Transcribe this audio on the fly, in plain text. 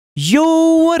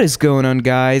Yo, what is going on,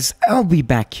 guys? I'll be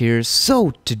back here.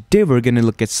 So today we're gonna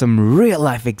look at some real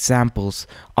life examples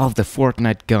of the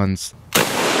Fortnite guns.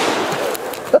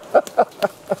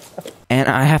 And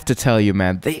I have to tell you,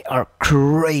 man, they are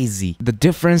crazy. The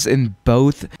difference in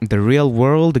both the real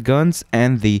world guns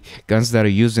and the guns that are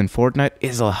used in Fortnite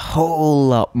is a whole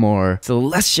lot more. So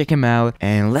let's check them out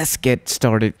and let's get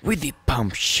started with the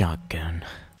pump shotgun.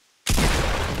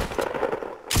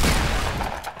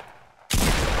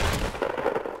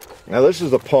 Now this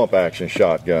is the pump action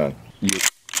shotgun. You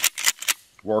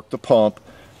work the pump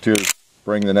to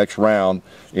bring the next round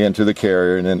into the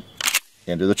carrier and then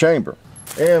into the chamber.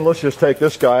 And let's just take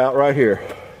this guy out right here.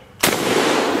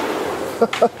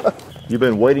 You've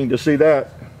been waiting to see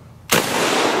that.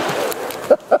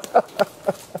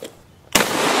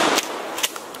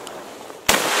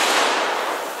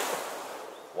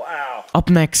 Wow. Up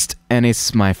next, and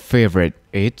it's my favorite,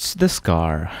 it's the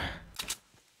Scar.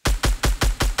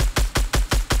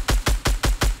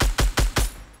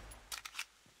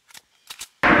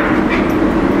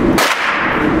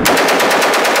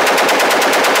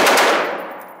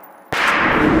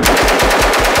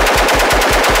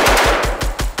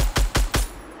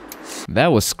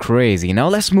 That was crazy. Now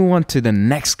let's move on to the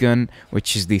next gun,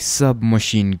 which is the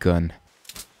submachine gun.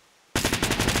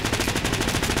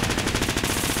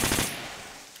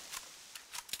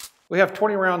 We have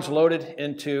 20 rounds loaded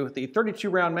into the 32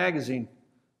 round magazine.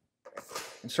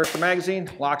 Insert the magazine,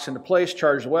 locks into place,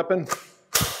 charge the weapon.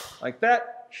 Like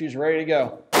that, she's ready to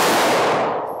go.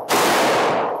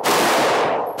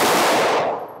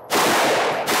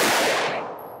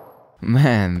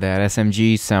 Man, that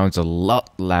SMG sounds a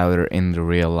lot louder in the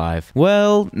real life.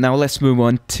 Well, now let's move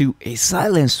on to a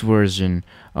silenced version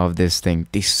of this thing,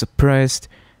 the suppressed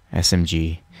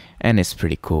SMG, and it's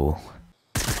pretty cool.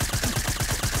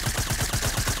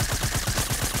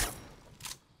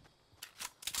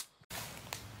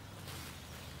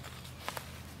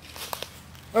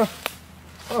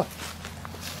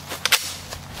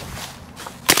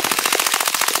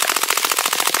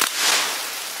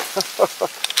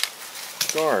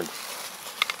 Darn.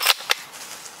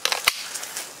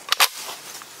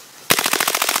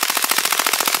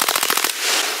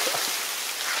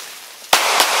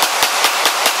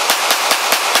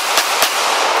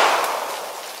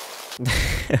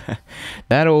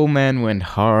 That old man went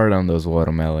hard on those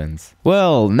watermelons.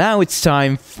 Well, now it's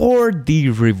time for the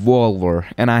revolver,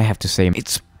 and I have to say,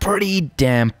 it's pretty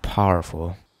damn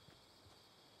powerful.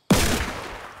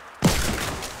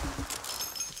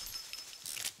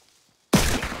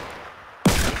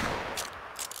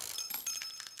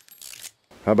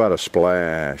 How about a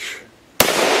splash?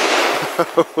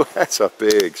 That's a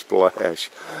big splash.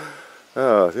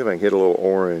 Oh, see if I can hit a little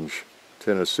orange.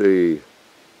 Tennessee.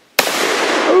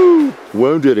 Oh,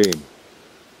 wounded him.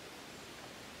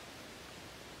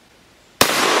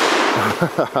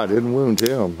 I didn't wound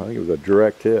him. I think it was a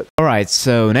direct hit. Alright,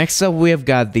 so next up we have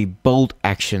got the bolt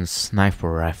action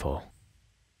sniper rifle.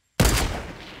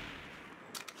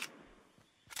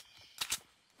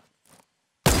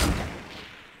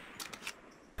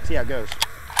 See how it goes.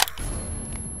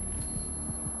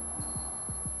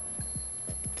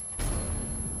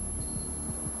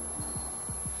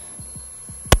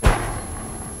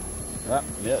 Ah,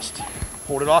 missed.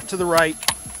 Pulled it off to the right.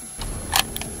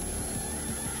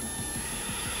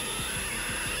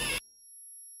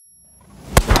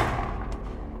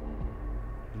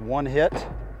 One hit,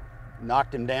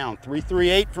 knocked him down.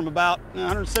 338 from about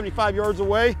 175 yards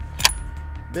away.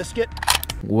 Biscuit.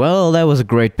 Well, that was a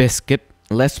great biscuit.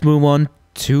 Let's move on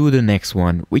to the next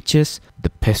one, which is the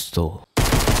pistol.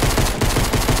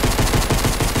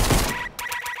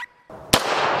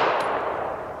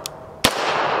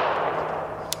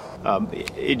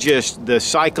 The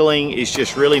cycling is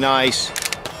just really nice.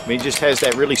 I mean, it just has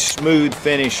that really smooth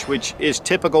finish, which is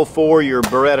typical for your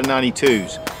Beretta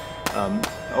 92s.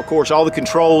 Of course, all the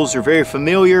controls are very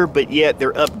familiar, but yet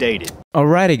they're updated.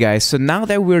 Alrighty guys, so now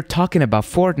that we're talking about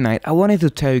Fortnite, I wanted to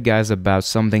tell you guys about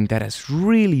something that has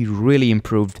really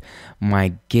improved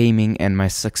my gaming and my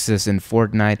success in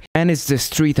Fortnite, and it's this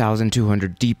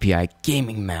 3200 DPI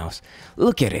gaming mouse.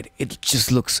 Look at it, it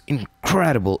just looks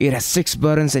incredible. It has 6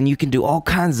 buttons and you can do all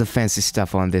kinds of fancy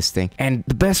stuff on this thing. And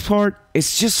the best part,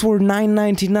 it's just for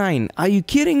 $9.99. Are you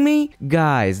kidding me?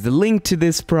 Guys, the link to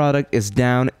this product is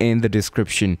down in the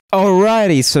description.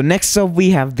 Alrighty, so next up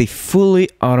we have the fully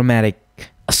automatic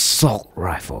assault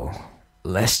rifle.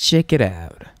 Let's check it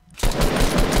out.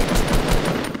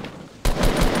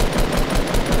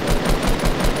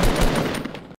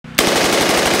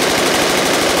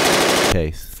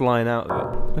 Case flying out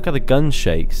of it. Look how the gun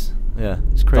shakes. Yeah,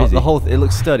 it's crazy. The whole it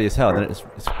looks sturdy as hell, then it's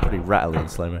pretty rattly and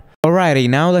slow mo. Alrighty,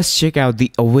 now let's check out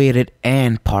the awaited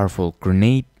and powerful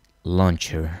grenade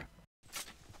launcher.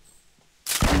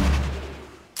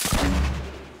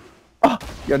 Oh,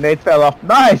 your grenade fell off.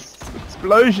 Nice!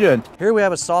 Explosion! Here we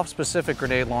have a soft specific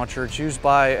grenade launcher. It's used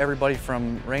by everybody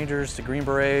from Rangers to Green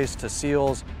Berets to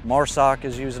SEALs. MARSOC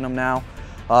is using them now.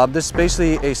 This is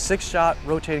basically a 6-shot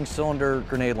rotating cylinder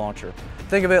grenade launcher.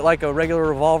 Think of it like a regular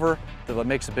revolver, but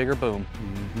makes a bigger boom.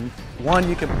 One,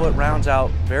 you can put rounds out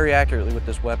very accurately with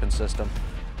this weapon system.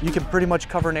 You can pretty much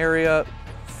cover an area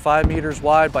 5 meters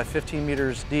wide by 15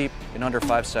 meters deep in under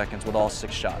 5 seconds with all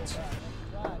 6 shots.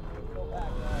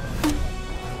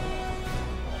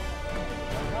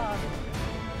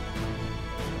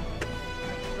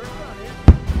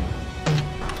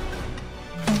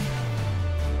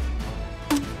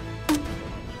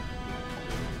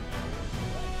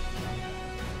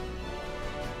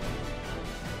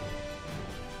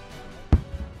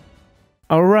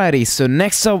 Alrighty, so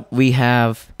next up we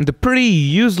have the pretty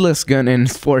useless gun in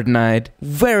Fortnite,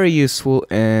 very useful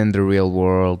in the real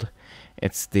world.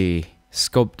 It's the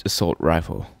scoped assault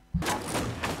rifle.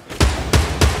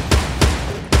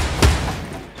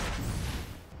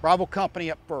 Bravo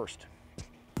company up first.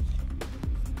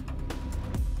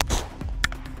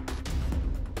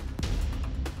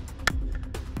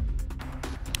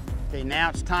 Okay, now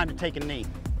it's time to take a knee.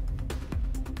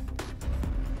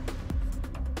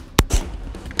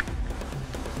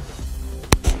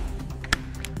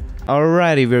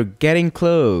 Alrighty, we're getting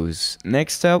close.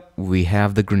 Next up, we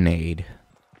have the grenade.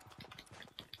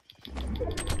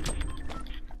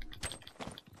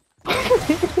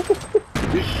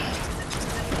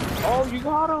 Oh, you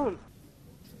got him!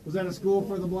 Was that a school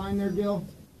for the blind there, Gil?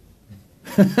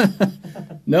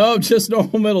 No, just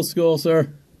normal middle school,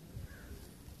 sir.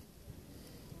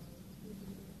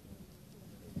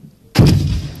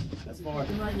 That's far. I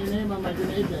can write your name on my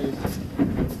grenade base.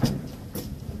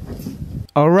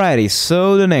 Alrighty,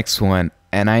 so the next one,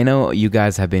 and I know you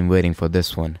guys have been waiting for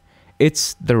this one.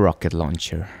 It's the rocket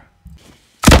launcher.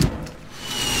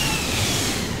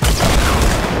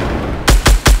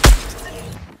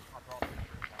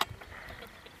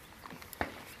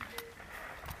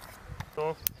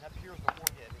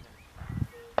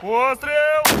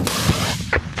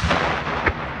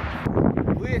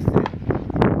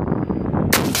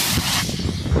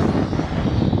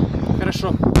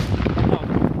 Хорошо.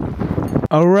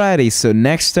 Alrighty, so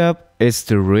next up is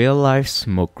the real life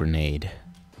smoke grenade.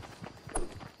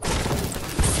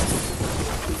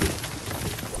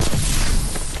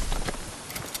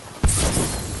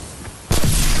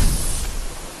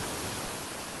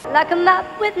 Like a map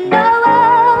with no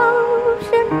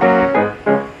ocean.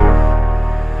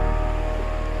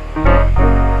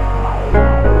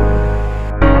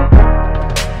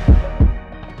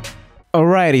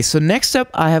 Alrighty, so next up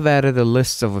I have added a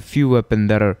list of a few weapons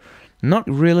that are not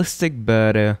realistic,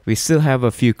 but we still have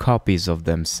a few copies of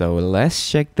them, so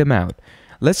let's check them out.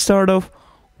 Let's start off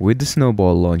with the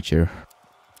snowball launcher.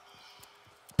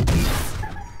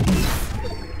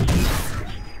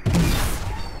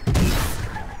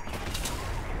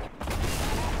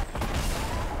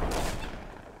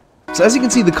 So as you can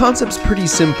see, the concept's pretty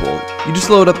simple. You just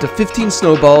load up to 15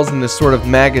 snowballs in this sort of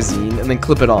magazine and then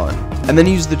clip it on. And then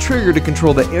use the trigger to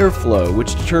control the airflow,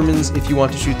 which determines if you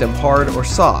want to shoot them hard or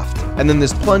soft. And then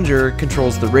this plunger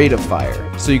controls the rate of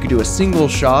fire. So you could do a single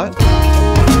shot,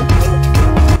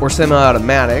 or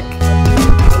semi-automatic,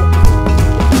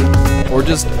 or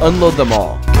just unload them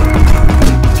all.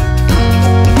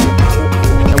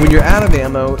 And when you're out of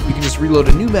ammo, you can just reload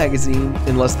a new magazine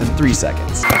in less than 3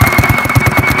 seconds.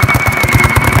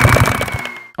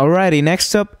 Alrighty,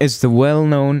 next up is the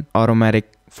well-known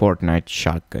automatic Fortnite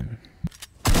shotgun.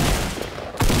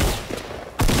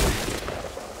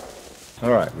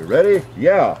 Alright, we ready?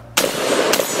 Yeah.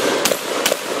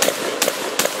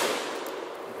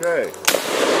 Okay.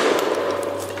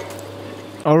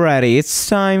 Alrighty, it's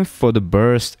time for the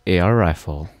burst AR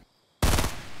rifle.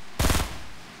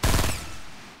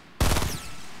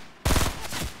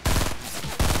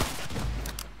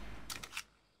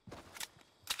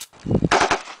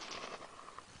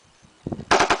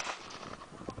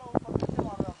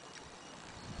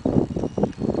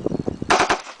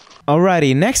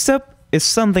 Alrighty, next up is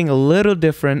something a little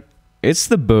different. It's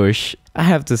the bush. I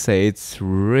have to say, it's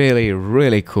really,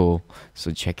 really cool.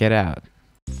 So check it out.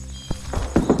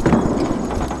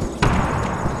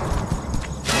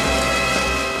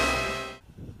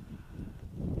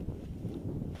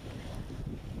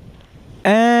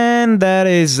 And that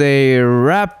is a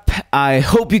wrap I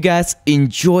hope you guys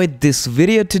enjoyed this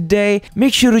video today.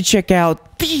 Make sure to check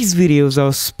out these videos. I'll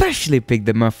especially pick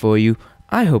them up for you.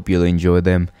 I hope you'll enjoy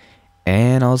them.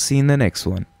 And I'll see you in the next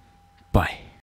one. Bye.